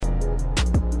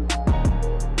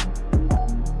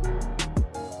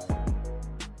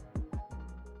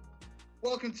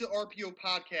welcome to RPO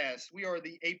Podcast. We are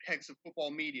the apex of football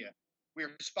media. We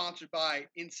are sponsored by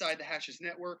Inside the Hashes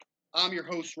Network. I'm your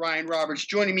host, Ryan Roberts.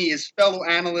 Joining me is fellow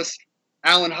analysts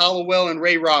Alan Hollowell and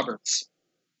Ray Roberts.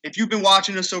 If you've been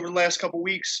watching us over the last couple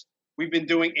weeks, we've been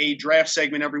doing a draft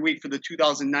segment every week for the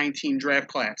 2019 draft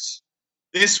class.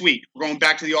 This week, we're going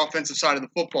back to the offensive side of the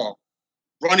football,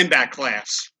 running back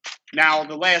class. Now,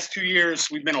 the last 2 years,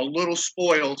 we've been a little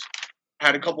spoiled.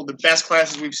 Had a couple of the best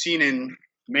classes we've seen in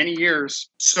many years.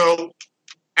 So,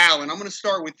 Alan, I'm going to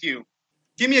start with you.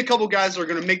 Give me a couple guys that are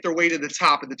going to make their way to the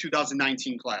top of the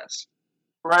 2019 class.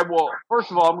 Right. Well,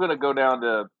 first of all, I'm going to go down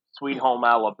to Sweet Home,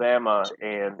 Alabama,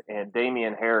 and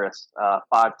Damian Harris,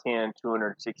 5'10",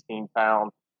 216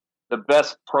 pounds, the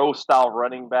best pro-style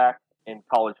running back in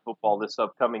college football this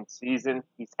upcoming season.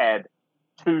 He's had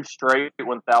 2 straight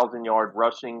 1,000-yard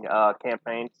rushing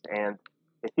campaigns, and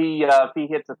if he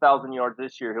hits 1,000 yards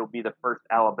this year, he'll be the first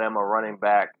Alabama running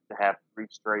back to have 3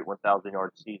 straight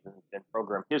 1,000-yard seasons in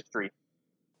program history.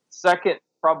 Second,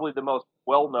 probably the most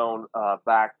well-known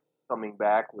back coming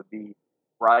back would be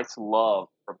Bryce Love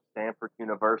from Stanford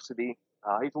University.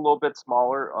 He's a little bit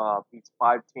smaller. He's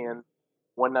 5'10",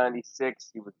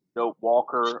 196. He was the Doak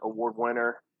Walker Award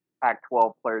winner,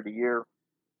 Pac-12 Player of the Year,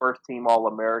 first-team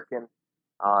All-American.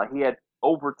 He had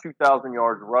over 2,000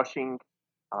 yards rushing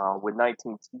with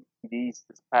 19 TDs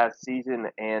this past season,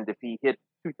 and if he hits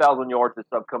 2,000 yards this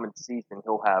upcoming season,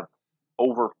 he'll have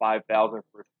over 5,000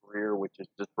 for his career, which is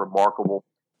just remarkable.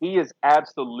 He is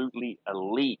absolutely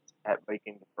elite at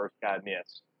making the first guy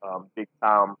miss, big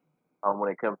time when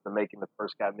it comes to making the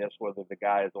first guy miss, whether the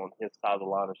guy is on his side of the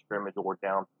line of scrimmage or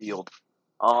downfield.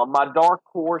 My dark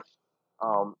horse,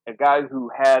 a guy who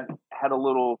had a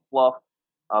little fluff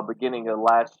beginning of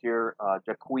last year,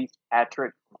 Jaquise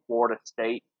Patrick from Florida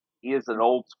State. He is an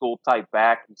old school type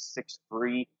back. He's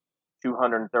 6'3",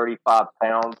 235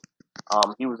 pounds.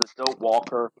 He was a Doak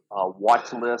Walker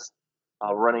watch list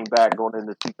running back going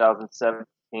into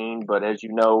 2017. But as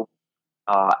you know,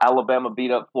 Alabama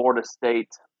beat up Florida State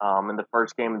in the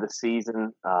first game of the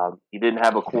season. He didn't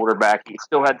have a quarterback. He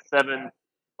still had 7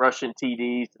 rushing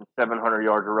TDs and 700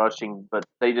 yards of rushing, but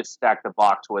they just stacked the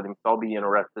box with him. So I'll be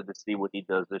interested to see what he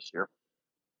does this year.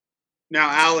 Now,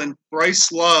 Alan,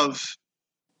 Bryce Love,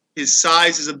 his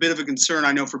size is a bit of a concern,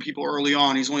 I know, for people early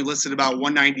on. He's only listed about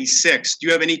 196. Do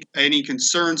you have any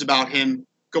concerns about him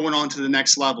going on to the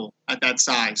next level at that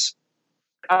size?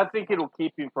 I think it'll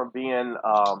keep him from being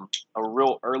a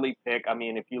real early pick. I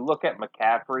mean, if you look at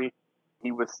McCaffrey,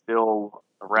 he was still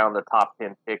around the top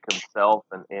 10 pick himself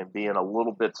and being a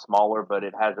little bit smaller, but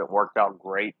it hasn't worked out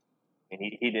great. And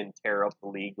he didn't tear up the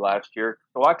league last year.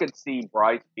 So I could see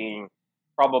Bryce being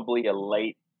probably a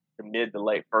late to mid to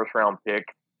late first round pick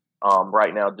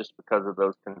right now just because of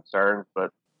those concerns.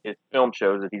 But his film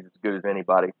shows that he's as good as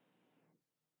anybody.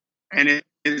 And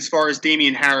as far as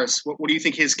Damian Harris, what do you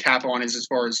think his cap on is as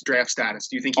far as draft status?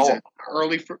 Do you think he's an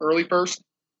early first?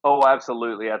 Oh,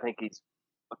 absolutely. I think he's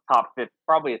a top 5,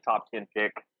 probably a top 10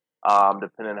 pick,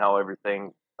 depending on how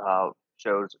everything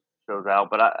shows out.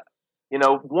 But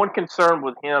one concern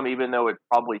with him, even though it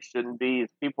probably shouldn't be, is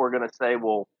people are going to say,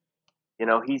 well,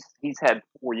 he's had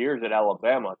 4 years at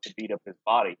Alabama to beat up his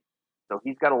body. So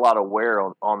he's got a lot of wear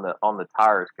on the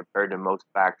tires compared to most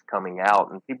backs coming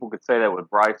out. And people could say that with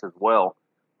Bryce as well.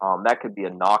 That could be a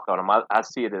knock on him. I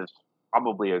see it as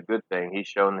probably a good thing. He's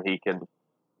shown that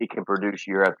he can produce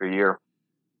year after year.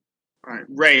 All right,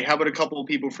 Ray, how about a couple of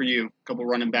people for you? A couple of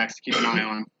running backs to keep an eye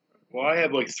on. Well, I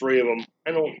have like 3 of them.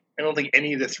 I don't think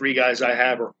any of the 3 guys I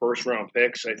have are first round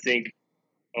picks. I think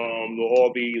they'll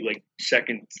all be like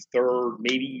second, third,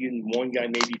 maybe even one guy,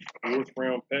 maybe 4th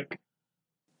round pick.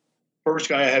 First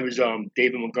guy I have is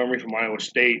David Montgomery from Iowa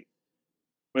State.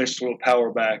 Nice little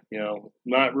power back,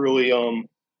 Not really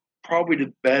probably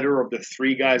the better of the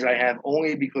 3 guys I have,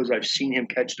 only because I've seen him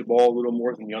catch the ball a little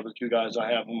more than the other 2 guys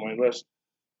I have on my list.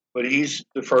 But he's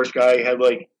the first guy. He had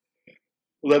like a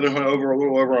little over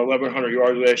 1,100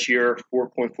 yards last year,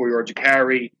 4.4 yards a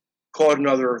carry. Caught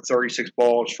another 36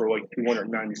 balls for like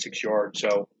 296 yards.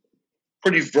 So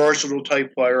pretty versatile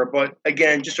type player, but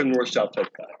again, just a north-south type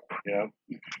guy,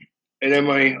 And then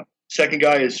my second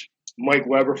guy is Mike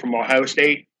Weber from Ohio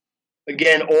State.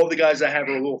 Again, all the guys I have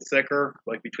are a little thicker,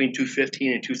 like between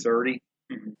 215 and 230.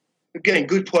 Mm-hmm. Again,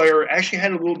 good player. Actually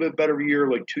had a little bit better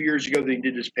year like 2 years ago than he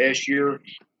did this past year.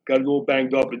 Got a little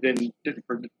banged up, but didn't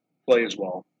play as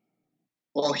well.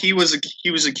 Well, he was a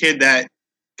kid that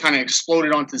kind of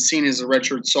exploded onto the scene as a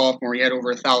redshirt sophomore. He had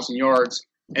over 1,000 yards,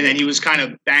 and then he was kind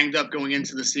of banged up going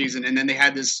into the season. And then they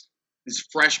had this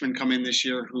freshman come in this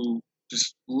year who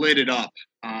just lit it up.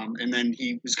 And then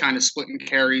he was kind of splitting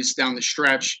carries down the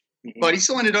stretch. but he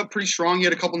still ended up pretty strong. He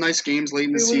had a couple nice games late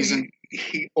in the season.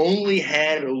 He only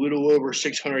had a little over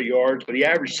 600 yards, but he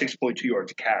averaged 6.2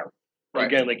 yards a carry. Right.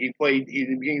 Again, like he played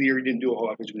in the beginning of the year, he didn't do a whole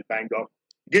lot because he was banged up.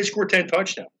 He did score 10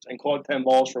 touchdowns and caught 10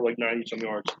 balls for like 90-some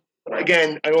yards. But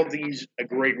again, I don't think he's a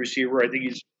great receiver. I think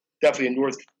he's definitely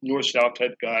a north-south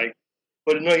type guy.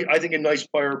 But I think a nice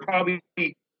player, probably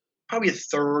a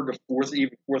third or fourth, even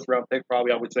fourth round pick,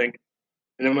 probably I would think.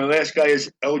 And then my last guy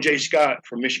is L.J. Scott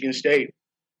from Michigan State.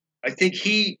 I think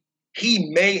he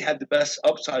may have the best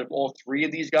upside of all three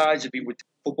of these guys if he would take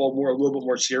football a little bit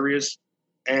more serious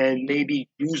and maybe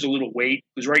lose a little weight.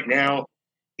 Because right now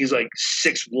he's like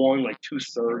 6'1", like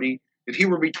 230. If he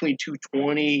were between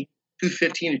 220,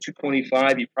 215 and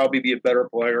 225, he'd probably be a better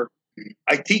player.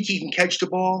 I think he can catch the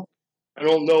ball. I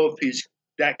don't know if he's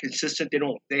that consistent.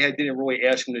 They didn't really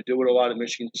ask him to do it a lot at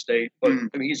Michigan State, but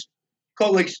I mean he's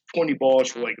caught like 20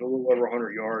 balls for like a little over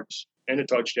 100 yards and a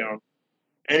touchdown.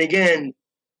 And again,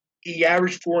 he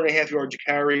averaged 4.5 yards a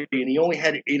carry, and he only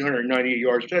had 898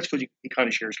 yards. But that's because he kind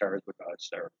of shares carries with guys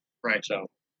there. Right. So,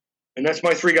 and that's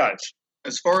my three guys.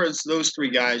 As far as those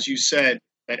three guys, you said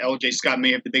that L.J. Scott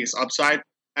may have the biggest upside.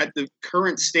 At the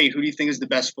current state, who do you think is the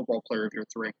best football player of your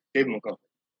three? David Montgomery.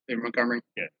 David Montgomery?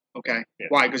 Yeah. Okay. Yeah.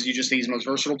 Why? Because you just think he's the most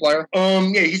versatile player?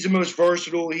 Yeah, he's the most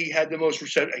versatile. He had the most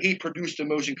he produced the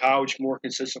most in college more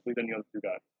consistently than the other two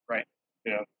guys. Right.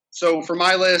 Yeah. So for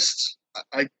my list,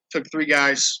 I took three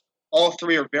guys. All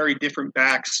three are very different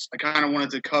backs. I kind of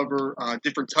wanted to cover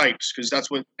different types because that's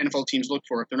what NFL teams look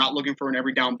for. If they're not looking for an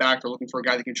every down back, they're looking for a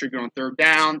guy that can contribute on third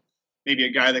down, maybe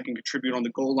a guy that can contribute on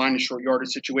the goal line in short yardage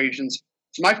situations.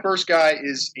 So my first guy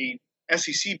is a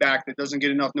SEC back that doesn't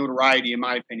get enough notoriety, in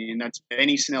my opinion. That's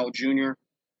Benny Snell Jr.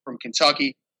 from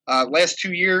Kentucky. Last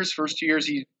 2 years, first 2 years,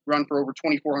 he's run for over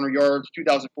 2,400 yards,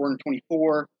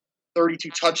 2,424, 32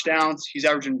 touchdowns. He's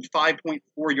averaging 5.4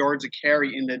 yards a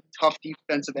carry in the tough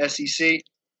defensive SEC.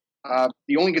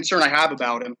 The only concern I have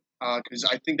about him, because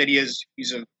I think that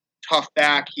he's a tough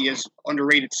back. He has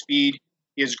underrated speed.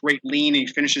 He has great lean, and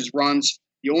he finishes runs.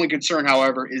 The only concern,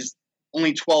 however, is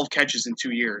only 12 catches in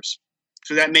 2 years.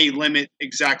 So that may limit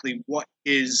exactly what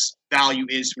his value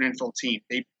is to an NFL team.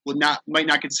 They might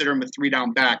not consider him a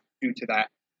three-down back due to that.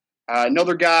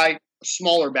 Another guy, a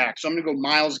smaller back. So I'm going to go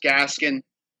Myles Gaskin,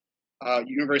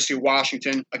 University of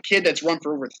Washington, a kid that's run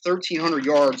for over 1,300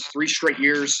 yards 3 straight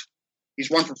years.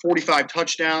 He's run for 45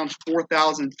 touchdowns,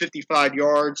 4,055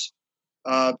 yards,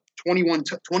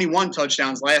 21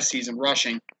 touchdowns last season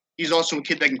rushing. He's also a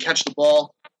kid that can catch the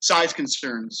ball. Size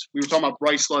concerns. We were talking about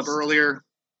Bryce Love earlier.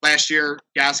 Last year,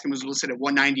 Gaskin was listed at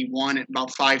 191 at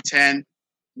about 5'10".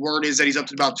 Word is that he's up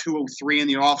to about 203 in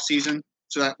the offseason,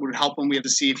 so that would help him. We have to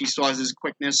see if he still has his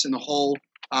quickness in the hole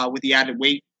with the added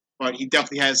weight, but he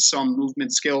definitely has some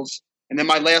movement skills. And then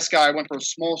my last guy, I went for a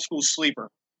small school sleeper.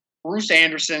 Bruce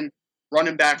Anderson,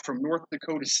 running back from North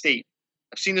Dakota State.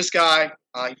 I've seen this guy.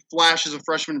 He flashed as a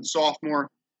freshman and sophomore.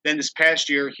 Then this past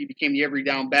year, he became the every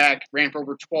down back, ran for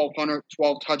over 1,200,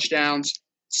 12 touchdowns.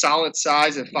 Solid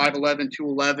size at 5'11",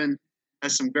 211.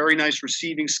 Has some very nice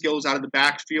receiving skills out of the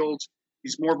backfield.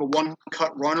 He's more of a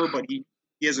one-cut runner, but he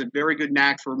has a very good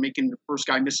knack for making the first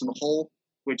guy miss in the hole,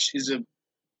 which is an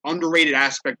underrated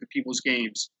aspect of people's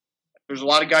games. There's a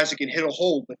lot of guys that can hit a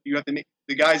hole, but you have to make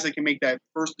the guys that can make that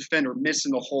first defender miss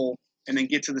in the hole and then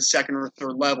get to the second or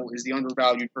third level is the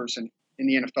undervalued person in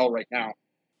the NFL right now.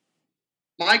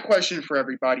 My question for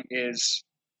everybody is,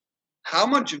 how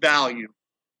much value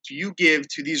do you give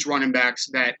to these running backs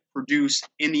that produce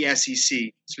in the SEC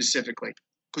specifically?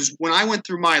 Because when I went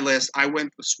through my list, I went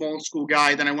a small school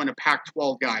guy, then I went a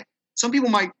Pac-12 guy. Some people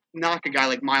might knock a guy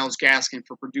like Myles Gaskin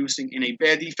for producing in a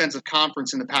bad defensive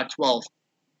conference in the Pac-12.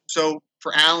 So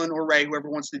for Alan or Ray, whoever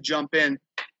wants to jump in,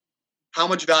 how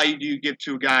much value do you give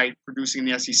to a guy producing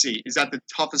in the SEC? Is that the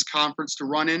toughest conference to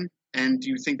run in? And do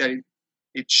you think that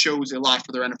it shows a lot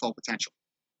for their NFL potential?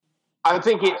 I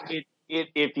think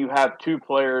if you have two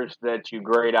players that you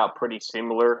grade out pretty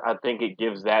similar, I think it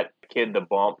gives that kid the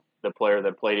bump, the player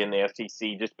that played in the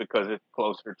SEC, just because it's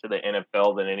closer to the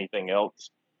NFL than anything else.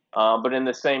 But in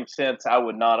the same sense, I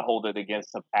would not hold it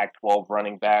against a Pac-12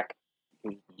 running back.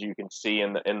 As you can see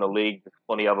in the league, there's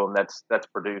plenty of them that's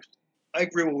produced. I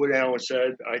agree with what Alan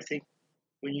said. I think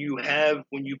when you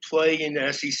play in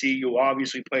the SEC, you'll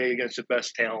obviously play against the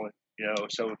best talent.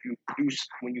 So if you produce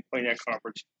when you play in that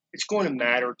conference, it's going to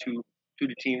matter to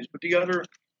the teams. But the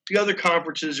other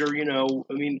conferences are,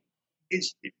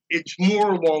 it's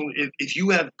more along if you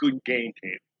have good game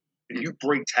tape, if you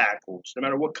break tackles, no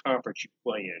matter what conference you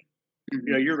play in,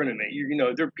 you're going to make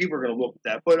people are going to look at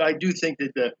that. But I do think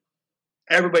that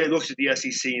everybody looks at the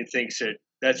SEC and thinks that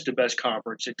that's the best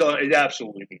conference. It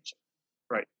absolutely means it.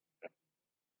 Right.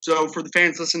 So for the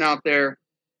fans listening out there,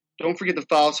 don't forget to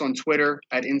follow us on Twitter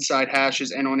at Inside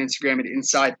Hashes and on Instagram at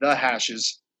Inside the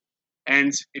Hashes.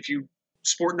 And if you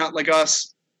sport nut like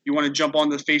us, you want to jump on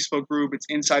the Facebook group, it's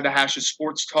Inside the Hashes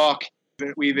Sports Talk.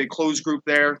 We have a closed group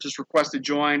there. Just request to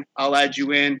join. I'll add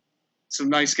you in. Some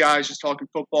nice guys just talking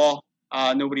football.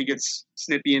 Nobody gets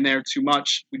snippy in there too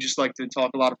much. We just like to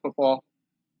talk a lot of football.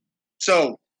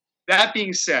 So that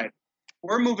being said,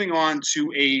 we're moving on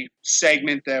to a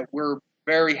segment that we're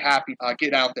very happy to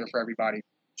get out there for everybody.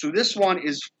 So this one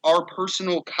is our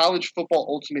personal college football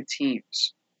ultimate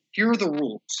teams. Here are the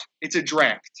rules. It's a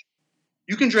draft.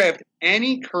 You can draft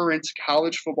any current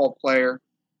college football player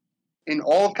in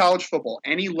all of college football,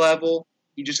 any level.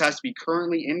 He just has to be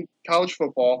currently in college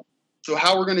football. So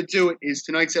how we're going to do it is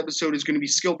tonight's episode is going to be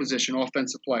skill position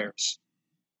offensive players.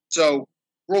 So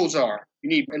rules are you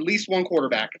need at least one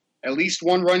quarterback, at least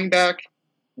one running back,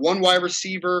 one wide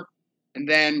receiver, and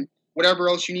then whatever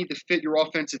else you need to fit your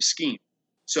offensive scheme.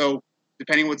 So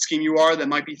depending what scheme you are, that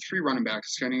might be 3 running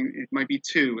backs. It might be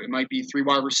 2. It might be 3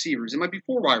 wide receivers. It might be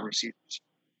 4 wide receivers.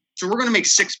 So we're going to make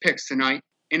 6 picks tonight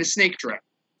in a snake draft.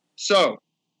 So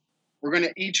we're going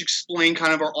to each explain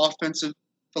kind of our offensive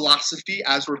philosophy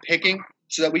as we're picking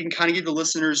so that we can kind of give the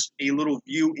listeners a little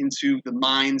view into the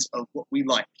minds of what we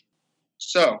like.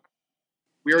 So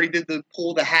we already did the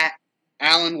pull the hat.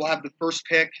 Alan will have the first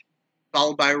pick,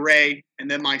 followed by Ray, and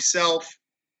then myself.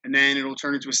 And then it'll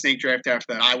turn into a snake draft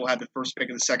after that. I will have the first pick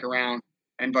of the second round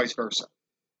and vice versa.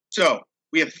 So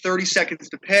we have 30 seconds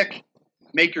to pick.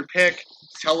 Make your pick.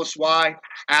 Tell us why.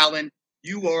 Alan,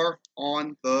 you are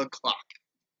on the clock.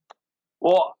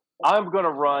 Well, I'm going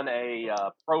to run a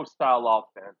pro-style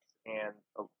offense, and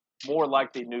more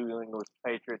like the New England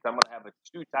Patriots, I'm going to have a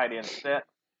 2 tight end set.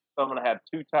 So I'm going to have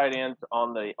 2 tight ends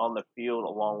on the field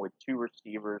along with 2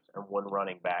 receivers and 1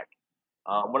 running back.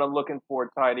 When I'm looking for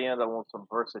a tight end, I want some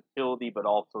versatility, but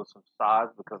also some size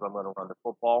because I'm going to run the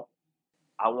football.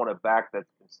 I want a back that's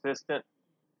consistent.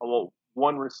 I want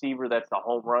 1 receiver that's a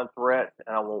home run threat,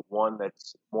 and I want 1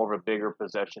 that's more of a bigger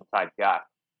possession type guy.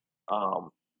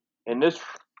 And this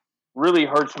really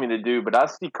hurts me to do, but I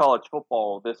see college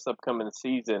football this upcoming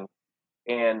season,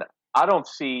 and I don't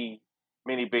see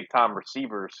many big-time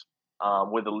receivers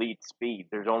with elite speed.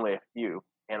 There's only a few,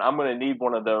 and I'm going to need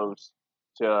one of those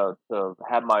to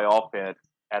have my offense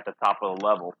at the top of the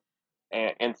level.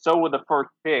 And so with the first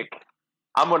pick,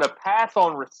 I'm going to pass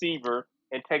on receiver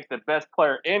and take the best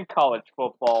player in college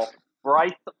football,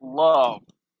 Bryce Love,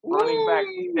 running back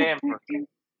Stanford.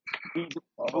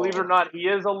 Believe it or not, he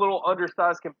is a little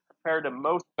undersized compared to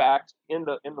most backs in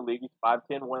the league. He's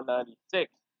 5'10", 196.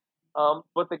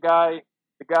 But the guy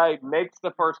makes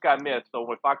the first guy miss. So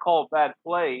if I call a bad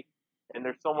play and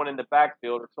there's someone in the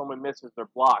backfield or someone misses their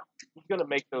block, he's going to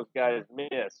make those guys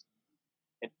miss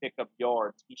and pick up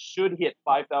yards. He should hit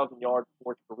 5,000 yards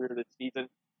for his career this season.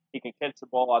 He can catch the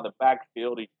ball out of the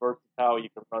backfield. He's versatile. You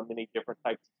can run many different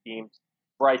types of schemes.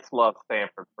 Bryce Love,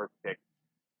 Stanford, first pick.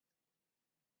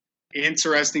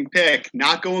 Interesting pick.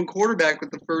 Not going quarterback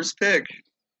with the first pick.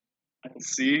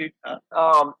 Let's see.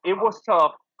 It was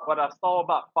tough, but I saw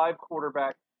about 5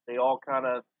 quarterbacks. They all kind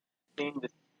of seemed the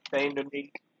same to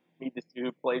me. Need to see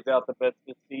who plays out the best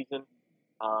this season.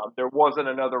 There wasn't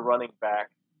another running back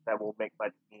that will make my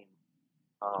team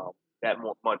that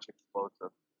much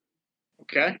explosive.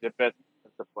 Okay. The best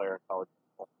defensive player in college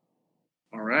football.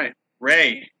 All right.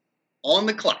 Ray, on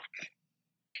the clock.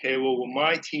 Okay, well, with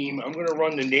my team, I'm going to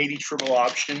run the Navy triple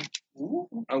option.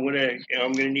 I'm going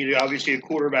to need obviously a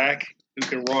quarterback who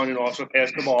can run and also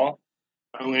pass the ball.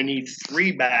 I'm going to need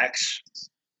 3 backs.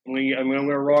 I'm going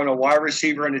to run a wide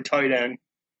receiver and a tight end.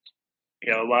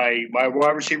 You know, my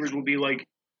wide receivers will be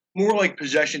more like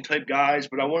possession type guys,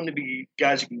 but I want them to be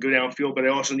guys that can go downfield. But I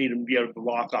also need them to be able to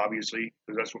block, obviously,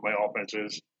 because that's what my offense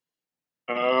is.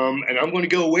 And I'm going to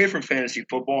go away from fantasy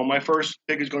football. And my first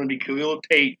pick is going to be Khalil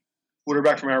Tate,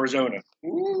 quarterback from Arizona.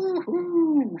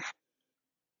 Woo-hoo.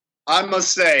 I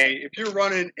must say, if you're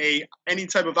running any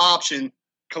type of option,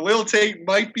 Khalil Tate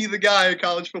might be the guy in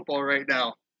college football right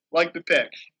now. Like the pick.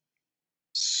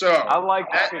 So I like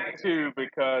the pick too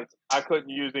because I couldn't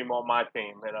use him on my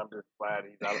team, and I'm just glad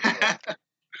he's out of the way.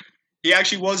 He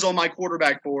actually was on my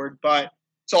quarterback board, but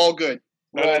it's all good.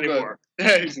 Not anymore.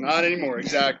 He's not anymore,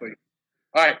 exactly.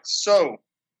 All right, so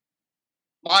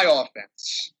my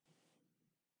offense.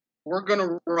 We're going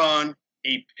to run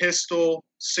a pistol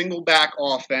single back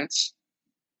offense.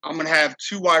 I'm going to have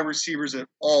 2 wide receivers at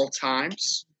all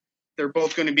times. They're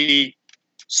both going to be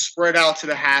spread out to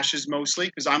the hashes mostly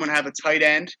because I'm going to have a tight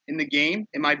end in the game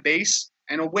in my base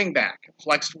and a wing back, a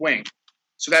flexed wing.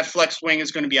 So that flexed wing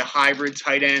is going to be a hybrid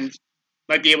tight end.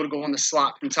 Might be able to go on the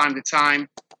slot from time to time.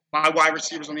 my wide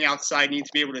receivers on the outside need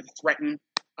to be able to threaten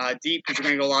deep because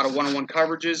they're going to get a lot of one-on-one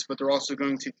coverages, but they're also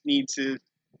going to need to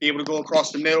be able to go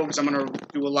across the middle because I'm going to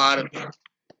do a lot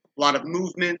of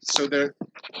movement. So that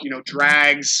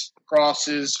drags,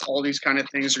 crosses, all these kind of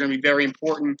things are going to be very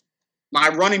important. My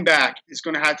running back is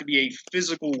going to have to be a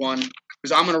physical one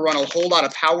because I'm going to run a whole lot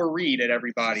of power read at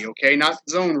everybody. Okay, not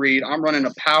zone read. I'm running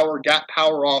a gap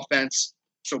power offense.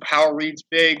 So power read's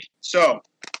big. So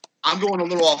I'm going a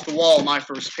little off the wall on my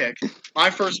first pick. My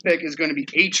first pick is going to be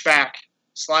H-back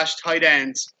 / tight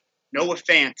ends, Noah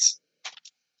Fant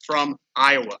from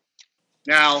Iowa.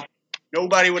 Now,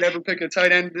 nobody would ever pick a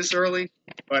tight end this early,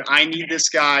 but I need this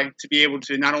guy to be able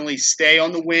to not only stay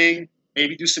on the wing,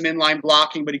 maybe do some inline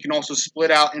blocking, but he can also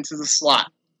split out into the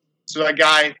slot. So that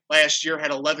guy last year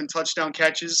had 11 touchdown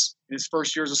catches in his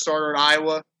first year as a starter at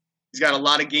Iowa. He's got a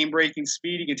lot of game-breaking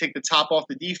speed. He can take the top off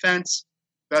the defense.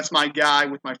 That's my guy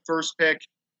with my first pick.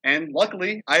 And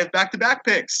luckily, I have back-to-back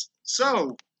picks.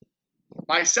 So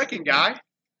my second guy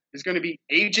is going to be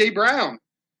A.J. Brown,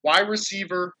 wide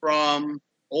receiver from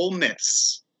Ole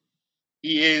Miss.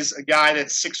 He is a guy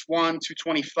that's 6'1",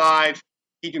 225.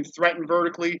 He can threaten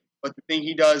vertically, but the thing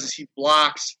he does is he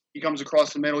blocks. He comes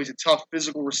across the middle. He's a tough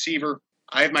physical receiver.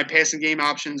 I have my passing game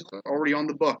options already on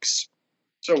the books.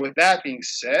 So with that being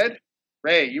said,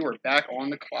 Ray, you are back on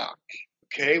the clock.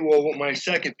 Okay, well, with my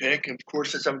second pick, of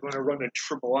course, since I'm going to run a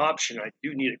triple option, I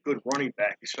do need a good running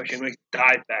back, especially a nice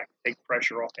dive back to take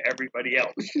pressure off everybody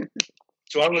else.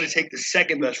 So I'm going to take the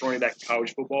second best running back in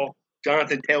college football,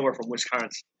 Jonathan Taylor from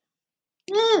Wisconsin.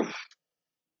 Woo!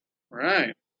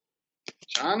 Right.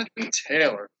 Jonathan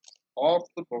Taylor off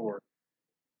the board.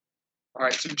 All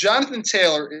right, so Jonathan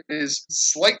Taylor is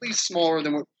slightly smaller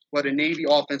than what a Navy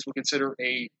offense would consider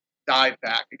a dive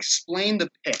back. Explain the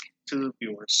pick to the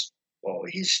viewers. Well,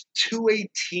 he's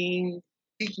 218.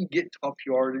 He can get tough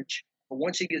yardage, but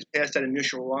once he gets past that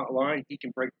initial line, he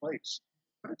can break plays.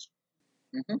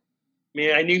 Mm-hmm. I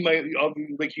mean, I need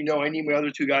I need my other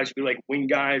two guys to be like wing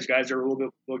guys that are a little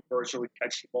bit versatile,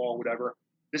 catch the ball, whatever.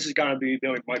 This is gonna be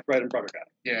my bread and butter guy.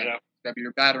 Yeah, that'd be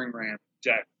your battering ram.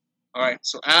 Exactly. All right,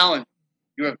 so Alan,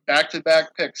 you have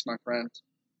back-to-back picks, my friend.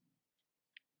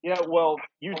 Yeah, well,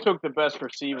 you took the best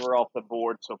receiver off the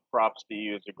board, so props to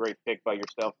you. It's a great pick by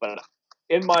yourself. But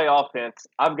in my offense,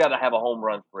 I've got to have a home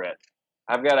run threat.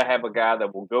 I've got to have a guy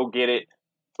that will go get it,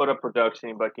 put up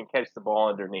production, but can catch the ball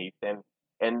underneath.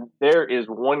 And there is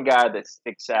one guy that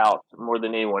sticks out more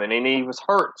than anyone, and he was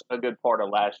hurt a good part of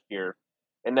last year,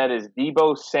 and that is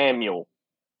Deebo Samuel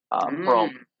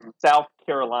from South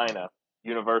Carolina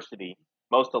University,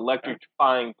 most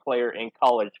electrifying player in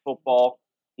college football.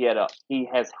 He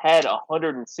has had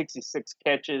 166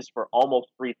 catches for almost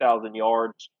 3,000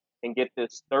 yards and get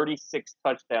this 36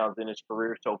 touchdowns in his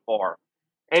career so far.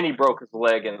 And he broke his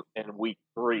leg in week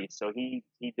 3, so he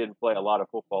didn't play a lot of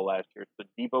football last year. So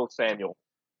Deebo Samuel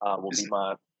will be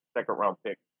my second round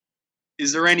pick.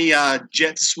 Is there any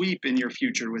jet sweep in your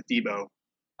future with Deebo?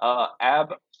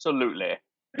 Absolutely.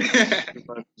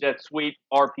 Jet sweep,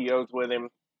 RPOs with him.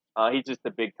 He's just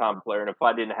a big time player, and if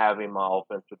I didn't have him, my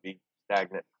offense would be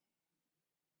stagnant.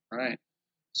 All right.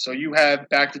 So you have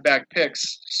back-to-back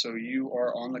picks, so you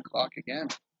are on the clock again.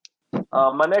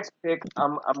 My next pick,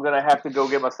 I'm going to have to go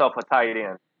get myself a tight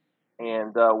end.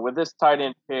 And with this tight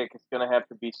end pick, it's going to have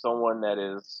to be someone that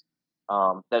is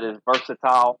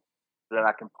versatile, that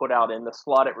I can put out in the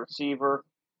slot at receiver,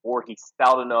 or he's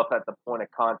stout enough at the point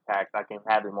of contact I can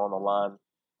have him on the line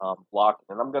blocking.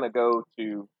 And I'm going to go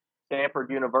to Stanford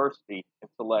University and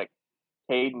select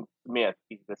Caden Smith.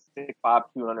 He's the 6'5",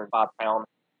 205-pound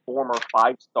former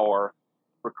 5-star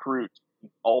recruit.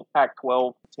 He's all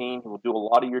Pac-12 team. He will do a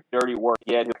lot of your dirty work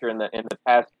yet here in the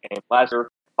past game. Last year,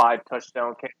 5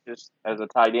 touchdown catches as a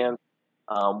tight end.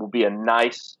 Will be a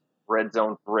nice red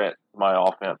zone threat for my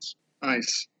offense.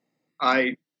 Nice.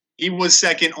 He was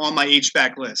second on my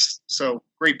H-back list, so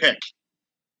great pick.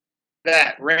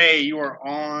 Ray, you are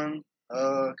on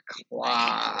the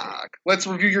clock. Let's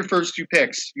review your first 2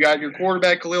 picks. You got your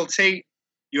quarterback, Khalil Tate.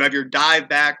 You have your dive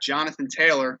back, Jonathan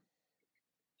Taylor.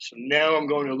 So now I'm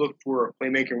going to look for a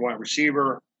playmaker wide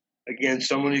receiver. Again,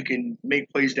 someone who can make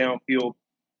plays downfield,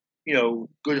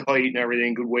 good height and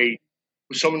everything, good weight.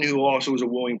 But someone who also is a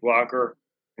willing blocker.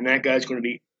 And that guy's going to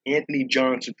be Anthony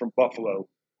Johnson from Buffalo.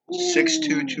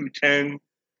 6'2", 210.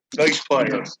 Nice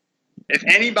player. If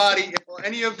any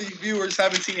of the viewers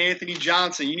haven't seen Anthony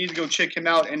Johnson, you need to go check him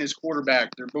out and his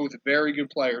quarterback. They're both very good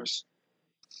players.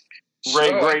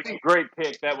 Great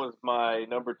pick. That was my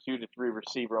number 2 to 3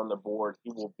 receiver on the board.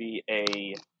 He will be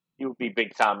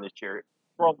big time this year.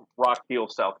 From Rock Hill,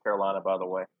 South Carolina, by the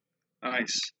way.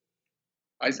 Nice.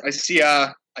 I see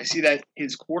that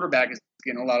his quarterback is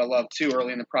getting a lot of love too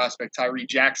early in the prospect, Tyree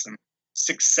Jackson,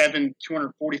 6'7",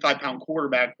 245-pound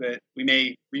quarterback that we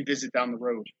may revisit down the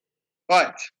road.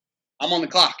 But I'm on the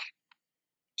clock.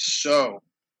 So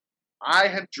I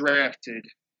have drafted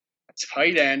a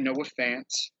tight end, Noah Fant.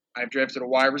 I've drafted a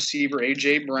wide receiver,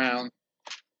 A.J. Brown.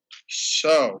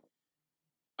 So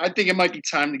I think it might be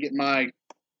time to get my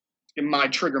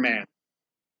trigger man.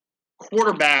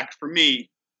 Quarterback for me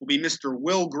will be Mr.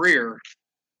 Will Grier,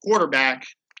 quarterback,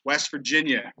 West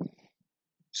Virginia.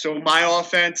 So my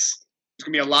offense, there's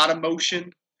going to be a lot of motion.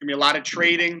 There's going to be a lot of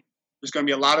trading. There's going to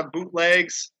be a lot of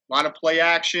bootlegs, a lot of play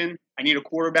action. I need a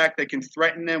quarterback that can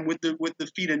threaten them with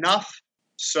the feet enough.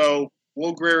 So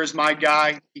Will Grier is my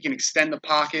guy. He can extend the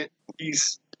pocket.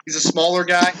 He's a smaller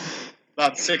guy,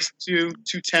 about 6'2",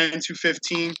 210,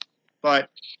 215, but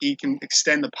he can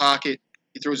extend the pocket.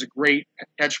 He throws a great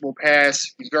catchable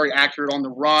pass. He's very accurate on the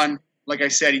run. Like I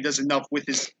said, he does enough with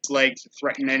his legs to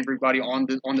threaten everybody on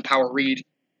the power read.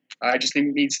 I just think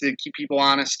he needs to keep people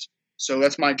honest. So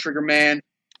that's my trigger man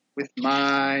with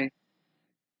my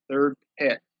third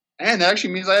pick. And that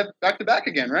actually means I have back-to-back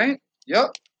again, right?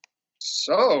 Yep.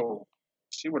 So,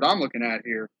 see what I'm looking at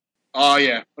here. Oh,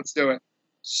 yeah. Let's do it.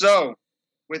 So,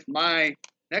 with my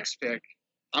next pick,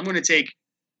 I'm going to take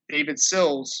David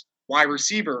Sills, wide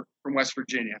receiver from West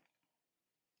Virginia.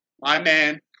 My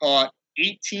man caught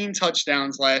 18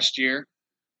 touchdowns last year.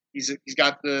 He's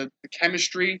got the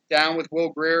chemistry down with Will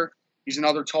Grier. He's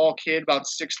another tall kid, about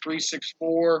 6'3",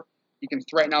 6'4". He can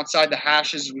threaten outside the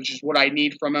hashes, which is what I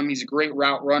need from him. He's a great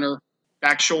route runner.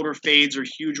 Back shoulder fades are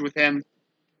huge with him.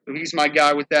 So he's my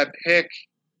guy with that pick,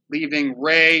 leaving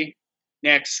Ray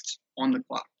next on the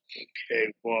clock.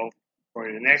 Okay, well,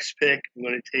 for the next pick, I'm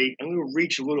going to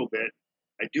reach a little bit.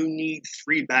 I do need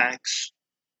 3 backs.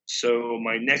 So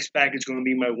my next back is going to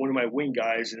be one of my wing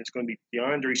guys, and it's going to be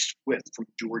DeAndre Swift from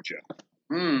Georgia.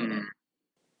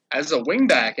 As a wing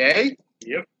back, eh?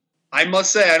 Yep. I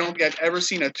must say, I don't think I've ever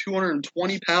seen a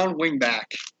 220-pound wing back.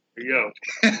 There you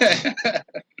go.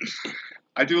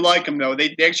 I do like him, though.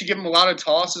 They actually give him a lot of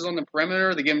tosses on the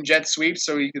perimeter. They give him jet sweeps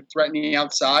so he could threaten the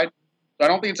outside. So I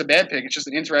don't think it's a bad pick. It's just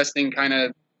an interesting kind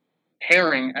of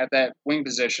pairing at that wing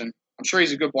position. I'm sure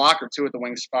he's a good blocker, too, at the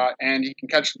wing spot, and he can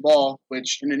catch the ball,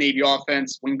 which in the Navy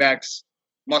offense, wingbacks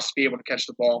must be able to catch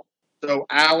the ball. So,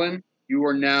 Alan, you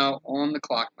are now on the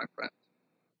clock, my friend.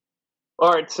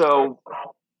 All right, so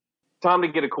time to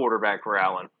get a quarterback for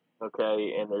Allen,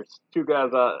 okay? And there's 2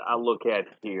 guys I look at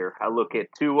here. I look at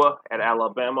Tua at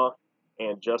Alabama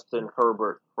and Justin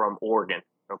Herbert from Oregon,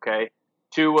 okay?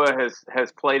 Tua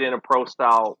has played in a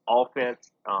pro-style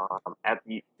offense at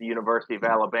the University of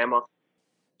Alabama.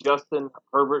 Justin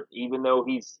Herbert, even though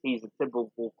he's a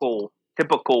typical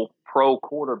pro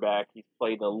quarterback, he's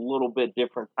played a little bit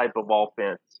different type of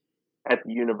offense at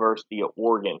the University of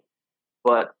Oregon.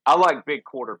 But I like big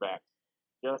quarterbacks.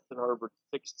 Justin Herbert,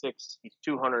 6'6", he's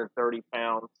 230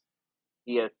 pounds.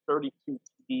 He has 32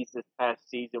 TDs this past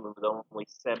season with only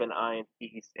 7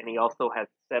 INTs, and he also has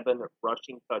 7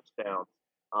 rushing touchdowns.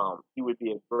 He would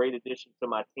be a great addition to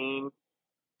my team.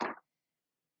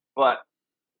 But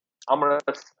I'm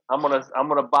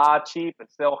gonna buy cheap and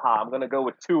sell high. I'm gonna go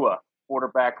with Tua,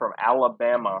 quarterback from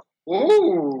Alabama.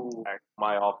 Ooh,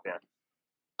 my offense.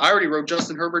 I already wrote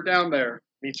Justin Herbert down there.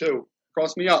 Me too.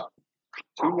 Cross me up.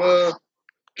 Tua.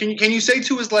 Can you say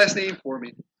Tua's last name for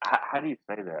me? How do you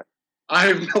say that? I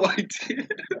have no idea.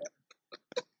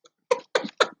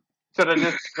 Should I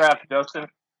just draft Justin?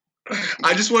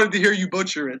 I just wanted to hear you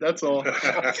butcher it. That's all. All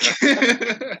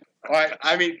right.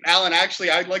 I mean, Alan,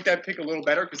 actually, I'd like that pick a little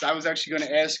better because I was actually going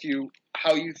to ask you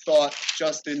how you thought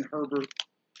Justin Herbert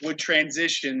would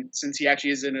transition since he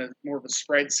actually is in a more of a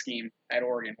spread scheme at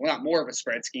Oregon. Well, not more of a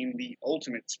spread scheme, the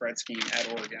ultimate spread scheme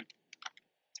at Oregon.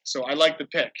 So I like the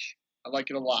pick. I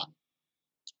like it a lot.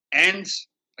 And,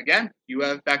 again, you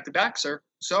have back-to-back, sir.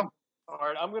 So. All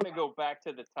right, I'm going to go back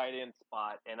to the tight end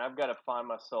spot, and I've got to find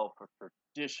myself a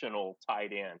traditional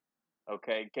tight end.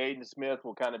 Okay, Caden Smith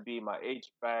will kind of be my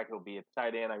H-back. He'll be a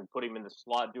tight end. I can put him in the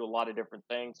slot, do a lot of different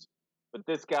things. But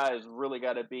this guy has really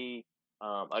got to be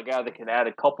a guy that can add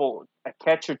a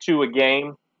catch or 2 a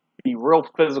game, be real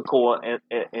physical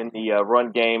in the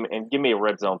run game, and give me a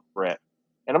red zone threat.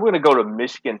 And I'm going to go to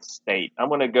Michigan State. I'm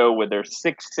going to go with their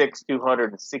 6'6",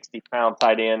 260-pound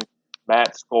tight end,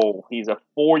 Matt Skoll. He's a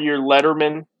 4-year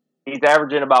letterman. He's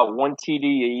averaging about 1 TD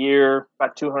a year,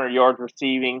 about 200 yards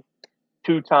receiving,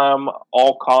 2-time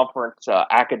all-conference,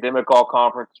 academic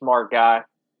all-conference, smart guy.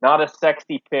 Not a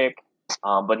sexy pick,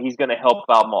 but he's going to help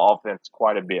out my offense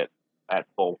quite a bit at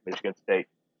full Michigan State.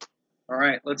 All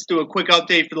right, let's do a quick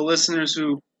update for the listeners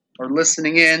who are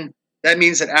listening in. That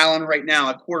means that Allen right now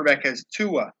at quarterback has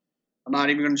Tua. I'm not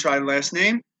even going to try the last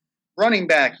name. Running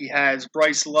back, he has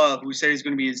Bryce Love, who said he's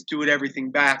going to be his do-it-everything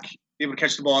back, be able to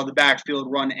catch the ball out of the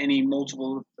backfield, run any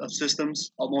multiple of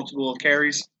systems, multiple of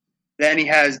carries. Then he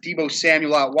has Deebo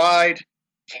Samuel out wide,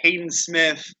 Caden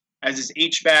Smith as his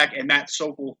H-back, and Matt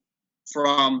Sokol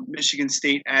from Michigan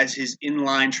State as his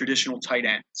inline traditional tight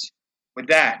ends. With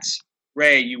that,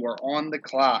 Ray, you are on the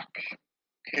clock.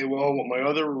 Okay, well, my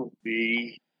other would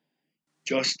be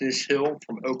Justice Hill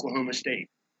from Oklahoma State.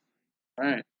 All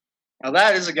right. Now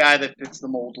that is a guy that fits the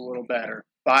mold a little better.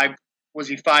 Was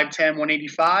he 5'10",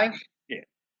 185? Yeah.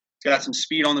 He's got some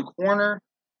speed on the corner.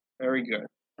 Very good.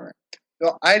 All right.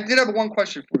 So I did have one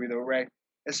question for you, though, Ray.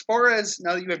 As far as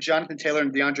now that you have Jonathan Taylor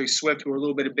and DeAndre Swift, who are a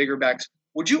little bit of bigger backs,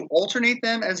 would you alternate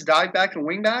them as dive back and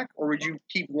wing back, or would you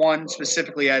keep one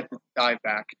specifically at the dive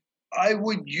back? I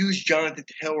would use Jonathan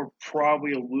Taylor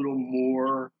probably a little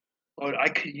more, but I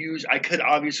could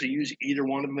obviously use either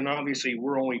one of them. And obviously,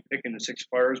 we're only picking the 6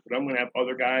 players, but I'm going to have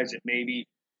other guys that maybe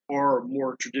are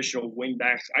more traditional wing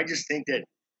backs. I just think that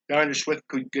DeAndre Swift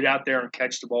could get out there and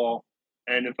catch the ball.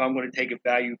 And if I'm going to take a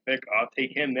value pick, I'll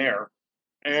take him there.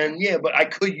 And yeah, but I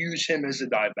could use him as a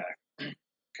dive back.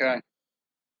 Okay.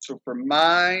 So for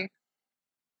my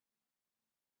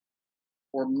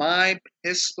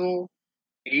pistol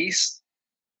ace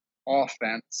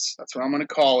offense, that's what I'm going to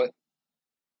call it.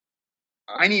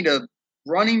 I need a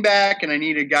running back, and I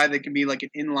need a guy that can be like an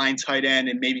inline tight end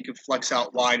and maybe could flex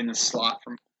out wide in the slot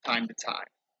from time to time.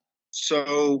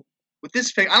 So with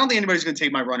this pick, I don't think anybody's going to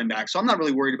take my running back, so I'm not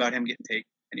really worried about him getting taken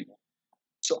anymore.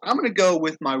 So I'm going to go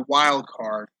with my wild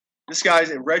card. This guy's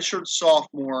a redshirt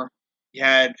sophomore. He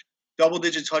had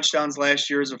double-digit touchdowns last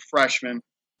year as a freshman.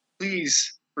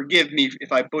 Please forgive me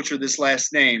if I butcher this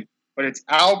last name, but it's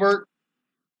Albert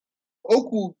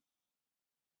Oku.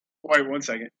 Wait 1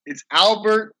 second. It's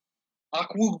Albert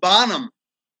Okwuegbunam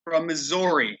from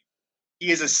Missouri. He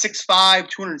is a 6'5",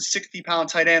 260-pound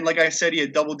tight end. Like I said, he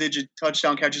had double-digit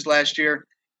touchdown catches last year.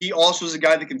 He also is a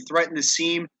guy that can threaten the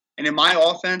seam. And in my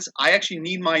offense, I actually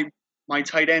need my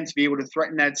tight end to be able to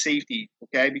threaten that safety,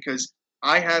 okay? Because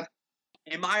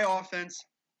in my offense,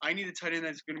 I need a tight end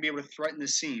that's going to be able to threaten the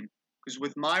seam. Because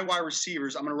with my wide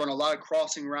receivers, I'm going to run a lot of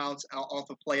crossing routes off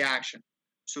of play action.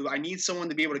 So I need someone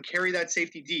to be able to carry that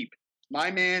safety deep.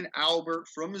 My man, Albert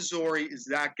from Missouri, is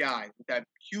that guy with that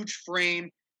huge frame.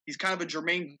 He's kind of a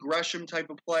Jermaine Gresham type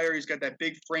of player. He's got that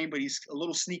big frame, but he's a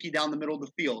little sneaky down the middle of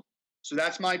the field. So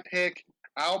that's my pick.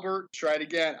 Albert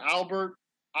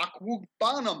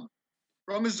Okwuegbunam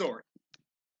from Missouri.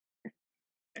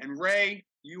 And Ray,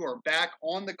 you are back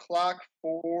on the clock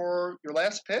for your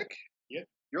last pick? Yep.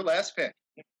 Your last pick.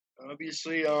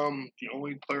 Obviously, the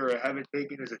only player I haven't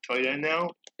taken is a tight end now.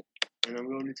 And I'm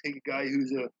going to take a guy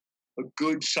who's a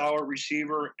good, solid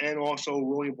receiver and also a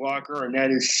willing blocker, and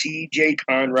that is C.J.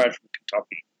 Conrad from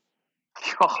Kentucky.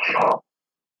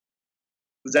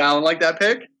 Does Alan like that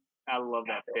pick? I love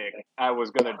that pick. I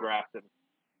was going to draft him.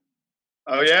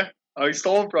 Oh, yeah? Oh, he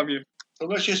stole it from you. So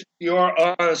let's just be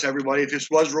honest, everybody. If this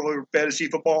was really fantasy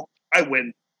football, I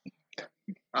win.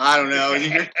 I don't know.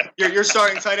 Your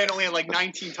starting tight end only had like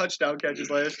 19 touchdown catches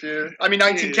last year.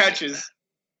 19 catches.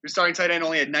 Your starting tight end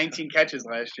only had 19 catches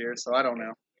last year, so I don't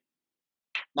know.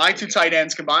 My 2 tight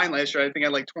ends combined last year, I think I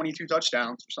had like 22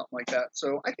 touchdowns or something like that.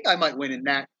 So I think I might win in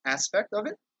that aspect of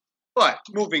it. But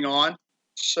moving on.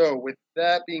 So with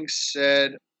that being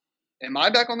said, am I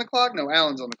back on the clock? No,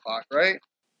 Alan's on the clock, right?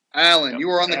 Alan, you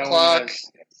are on the clock.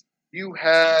 You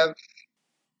have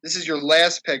 – this is your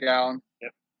last pick, Alan.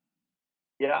 Yep.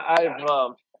 Yeah,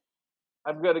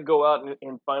 I've got to go out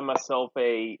and find myself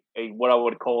a what I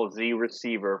would call a Z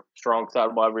receiver, strong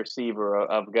side wide receiver.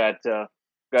 I've got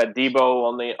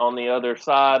Deebo on the other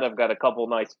side. I've got a couple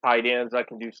nice tight ends I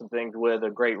can do some things with.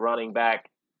 A great running back.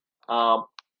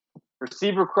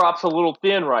 Receiver crop's a little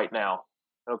thin right now.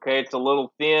 Okay, it's a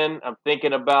little thin. I'm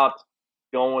thinking about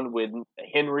going with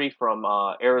Henry from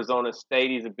Arizona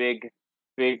State. He's a big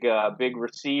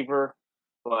receiver,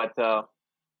 but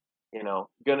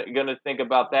gonna think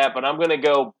about that. But I'm gonna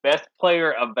go best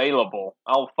player available.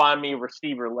 I'll find me a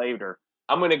receiver later.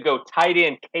 I'm gonna go tight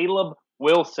end Caleb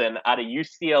Wilson out of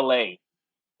UCLA.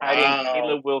 Tight end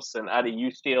Caleb Wilson out of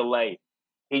UCLA.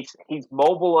 He's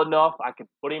mobile enough. I can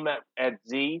put him at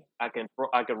Z. I can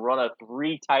run a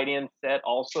 3 tight end set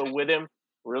also with him.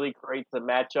 Really creates the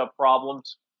matchup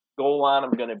problems. Goal line,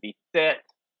 I'm going to be set.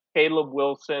 Caleb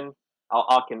Wilson.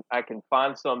 I can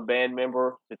find some band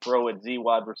member to throw at Z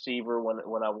wide receiver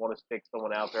when I want to stick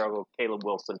someone out there. I'll go Caleb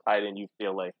Wilson, tight end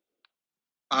UCLA.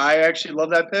 I actually love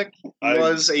that pick. He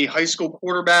was a high school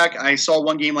quarterback. I saw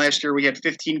one game last year where he had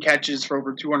 15 catches for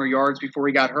over 200 yards before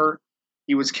he got hurt.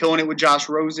 He was killing it with Josh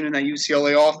Rosen in that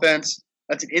UCLA offense.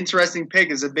 That's an interesting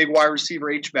pick as a big wide receiver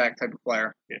H-back type of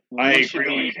player. Yeah, We should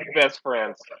be best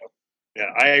friends. Yeah,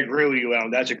 I agree with you,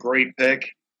 Alan. That's a great pick.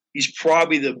 He's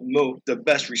probably the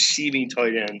best receiving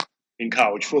tight end in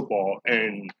college football.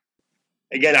 And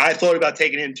again, I thought about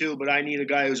taking him too, but I need a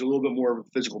guy who's a little bit more of a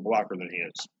physical blocker than he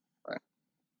is.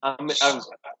 I'm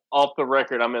off the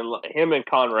record. I'm in him and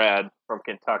Conrad from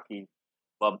Kentucky.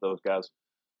 Love those guys.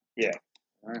 Yeah.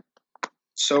 All right.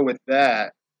 So with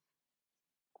that,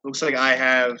 looks like I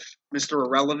have Mr.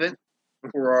 Irrelevant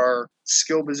for our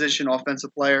skill position offensive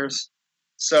players.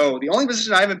 So the only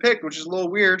position I haven't picked, which is a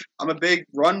little weird, I'm a big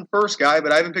run-first guy,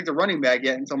 but I haven't picked a running back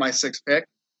yet until my 6th pick.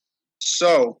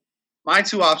 So my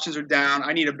 2 options are down.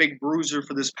 I need a big bruiser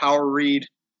for this power read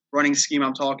running scheme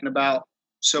I'm talking about.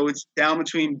 So it's down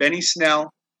between Benny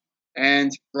Snell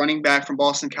and running back from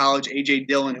Boston College, A.J.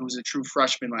 Dillon, who was a true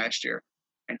freshman last year.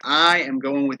 And I am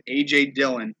going with A.J.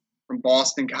 Dillon from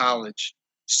Boston College.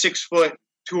 6 foot,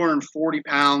 240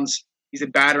 pounds. He's a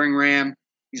battering ram.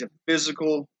 He's a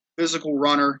physical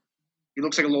runner. He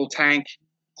looks like a little tank.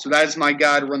 So that is my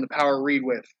guy to run the power read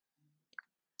with.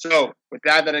 So with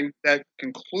that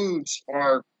concludes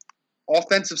our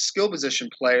offensive skill position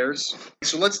players.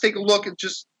 So let's take a look at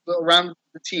just around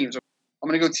the teams. I'm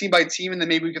going to go team by team, and then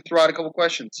maybe we can throw out a couple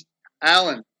questions.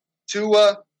 Alan,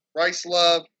 Tua, Bryce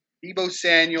Love, Deebo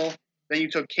Samuel. Then you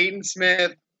took Caden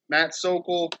Smith, Matt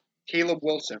Sokol, Caleb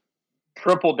Wilson.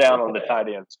 Triple down on the tight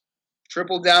ends.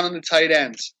 Triple down on the tight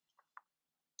ends.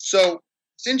 So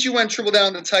since you went triple down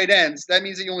on the tight ends, that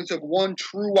means that you only took one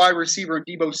true wide receiver in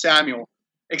Deebo Samuel.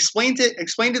 Explain to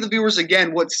the viewers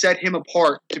again what set him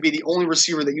apart to be the only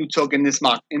receiver that you took in this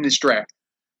draft.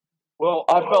 Well,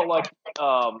 I felt like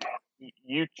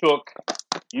you took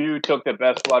the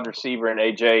best wide receiver in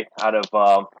AJ out of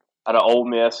Ole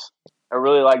Miss. I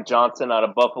really like Johnson out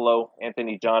of Buffalo,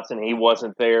 Anthony Johnson. He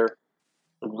wasn't there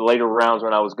later rounds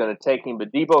when I was going to take him,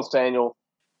 but Deebo Samuel,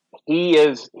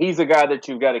 he's a guy that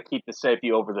you've got to keep the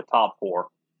safety over the top for,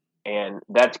 and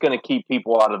that's going to keep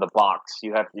people out of the box.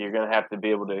 You're going to have to be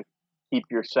able to keep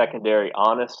your secondary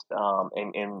honest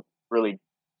and really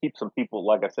keep some people,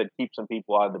 like I said, keep some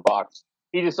people out of the box.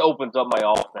 He just opens up my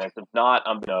offense. If not,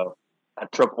 I'm going to a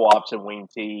triple option wing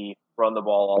T, run the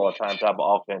ball all the time type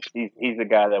of offense. He's the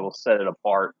guy that will set it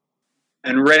apart.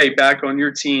 And Ray, back on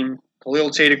your team, Khalil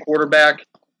Tate at quarterback,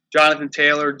 Jonathan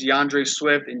Taylor, DeAndre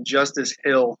Swift, and Justice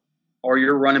Hill are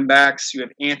your running backs. You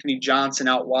have Anthony Johnson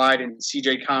out wide and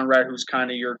C.J. Conrad, who's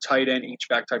kind of your tight end,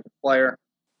 H-back type of player.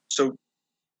 So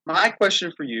my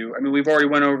question for you, I mean, we've already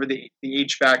went over the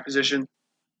H-back position.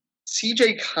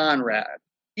 C.J. Conrad,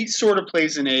 he sort of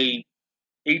plays in a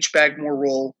H-back more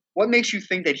role. What makes you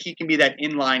think that he can be that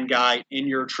inline guy in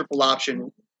your triple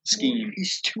option scheme?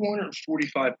 He's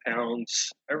 245 pounds.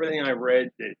 Everything I read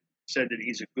that said that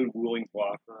he's a good ruling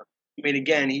blocker. I mean,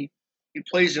 again, he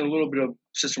plays in a little bit of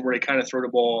system where they kind of throw the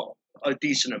ball a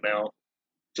decent amount.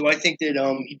 So I think that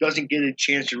he doesn't get a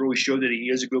chance to really show that he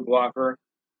is a good blocker.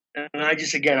 And I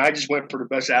just went for the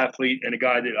best athlete and a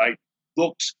guy that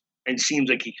looks and seems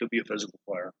like he could be a physical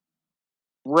player.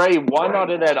 Ray, why not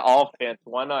in that offense?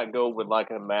 Why not go with like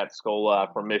a Matt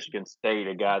Scola from Michigan State,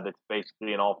 a guy that's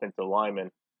basically an offensive lineman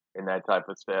in that type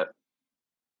of set?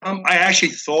 I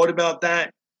actually thought about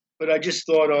that, but I just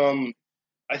thought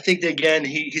I think that, again,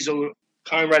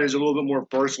 Conrad is a little bit more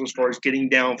versatile as far as getting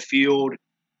downfield,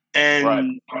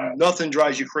 and nothing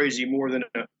drives you crazy more than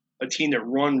a team that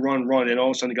run, and all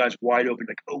of a sudden the guy's wide open,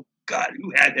 like, oh God,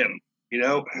 who had him? You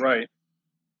know? Right.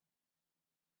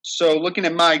 So looking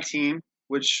at my team,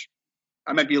 which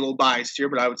I might be a little biased here,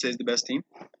 but I would say is the best team.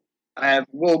 I have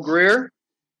Will Grier,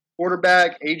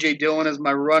 quarterback, A.J. Dillon as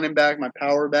my running back, my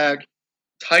power back,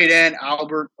 tight end,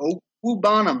 Albert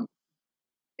Bonham,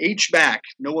 H-back,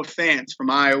 Noah Fant from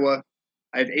Iowa.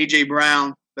 I have A.J.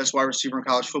 Brown, best wide receiver in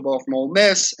college football from Ole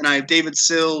Miss, and I have David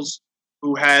Sills,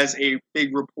 who has a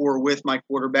big rapport with my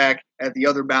quarterback at the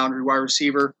other boundary wide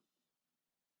receiver.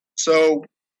 So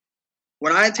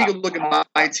when I take a look at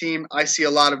my team, I see a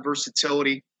lot of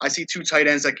versatility. I see 2 tight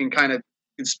ends that can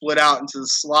split out into the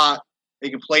slot.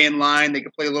 They can play in line. They can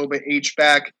play a little bit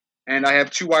H-back. And I have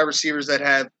 2 wide receivers that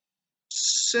have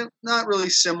not really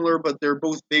similar, but they're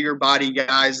both bigger body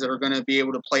guys that are going to be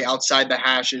able to play outside the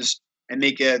hashes and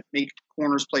make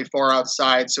corners play far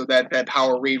outside, so that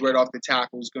power read right off the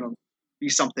tackle is going to be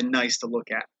something nice to look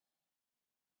at.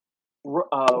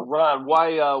 Ron,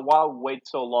 why wait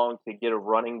so long to get a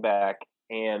running back?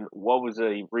 And what was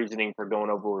the reasoning for going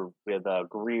over with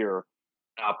Grier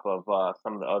top of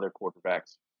some of the other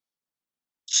quarterbacks?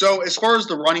 So as far as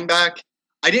the running back,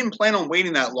 I didn't plan on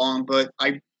waiting that long, but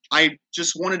I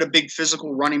just wanted a big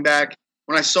physical running back.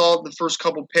 when I saw the first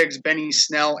couple picks, Benny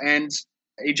Snell and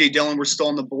A.J. Dillon were still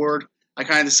on the board, I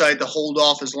kind of decided to hold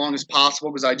off as long as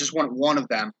possible because I just wanted one of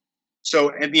them.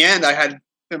 So at the end, I had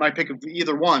my pick of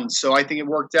either one. So I think it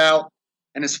worked out.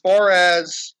 And as far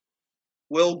as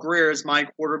Will Grier as my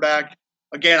quarterback,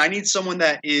 again, I need someone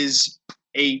that is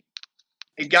a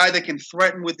guy that can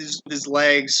threaten with his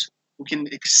legs, who can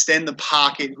extend the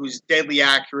pocket, who's deadly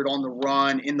accurate on the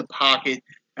run, in the pocket.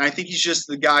 And I think he's just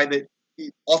the guy that,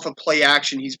 off of play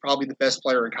action, he's probably the best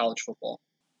player in college football.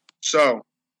 So,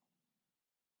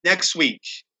 next week,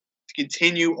 to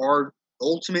continue our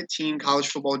Ultimate Team college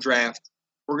football draft,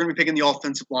 we're going to be picking the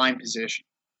offensive line position.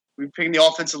 We're picking the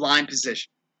offensive line position.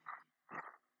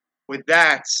 With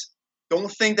that,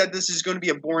 don't think that this is going to be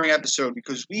a boring episode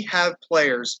because we have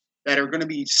players that are going to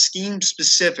be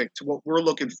scheme-specific to what we're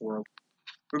looking for.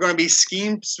 We're going to be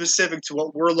scheme-specific to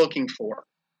what we're looking for.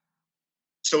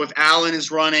 So if Allen is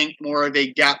running more of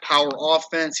a gap power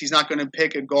offense, he's not going to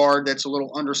pick a guard that's a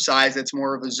little undersized, that's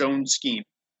more of a zone scheme.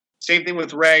 Same thing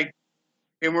with Ray.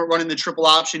 And we're running the triple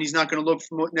option. He's not going to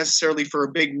look necessarily for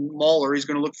a big mauler. He's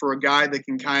going to look for a guy that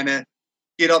can kind of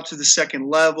get up to the second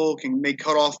level, can make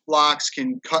cutoff blocks,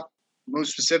 can cut.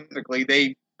 Most specifically,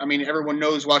 everyone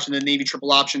knows watching the Navy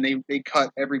triple option, they cut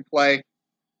every play.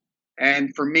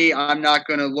 And for me, I'm not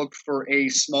going to look for a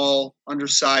small,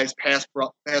 undersized pass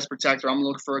protector. I'm going to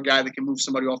look for a guy that can move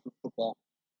somebody off the football.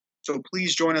 So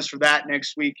please join us for that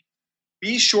next week.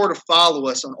 Be sure to follow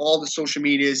us on all the social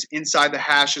medias, Inside the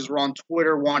Hashes. We're on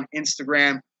Twitter, we're on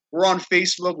Instagram, we're on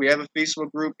Facebook. We have a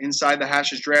Facebook group, Inside the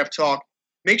Hashes Draft Talk.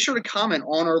 Make sure to comment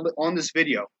on this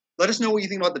video. Let us know what you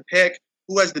think about the pick,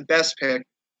 who has the best pick.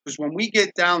 Because when we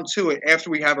get down to it,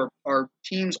 after we have our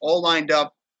teams all lined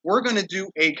up, we're going to do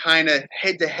a kind of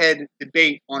head-to-head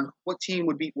debate on what team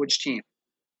would beat which team.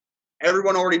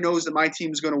 Everyone already knows that my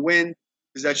team is going to win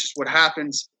because that's just what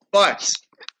happens. But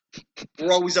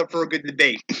we're always up for a good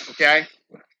debate, okay?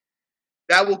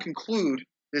 That will conclude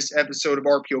this episode of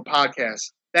RPO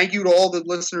Podcast. Thank you to all the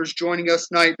listeners joining us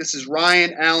tonight. This is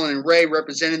Ryan, Allen, and Ray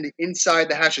representing the Inside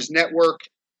the Hashes Network.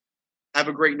 Have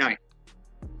a great night.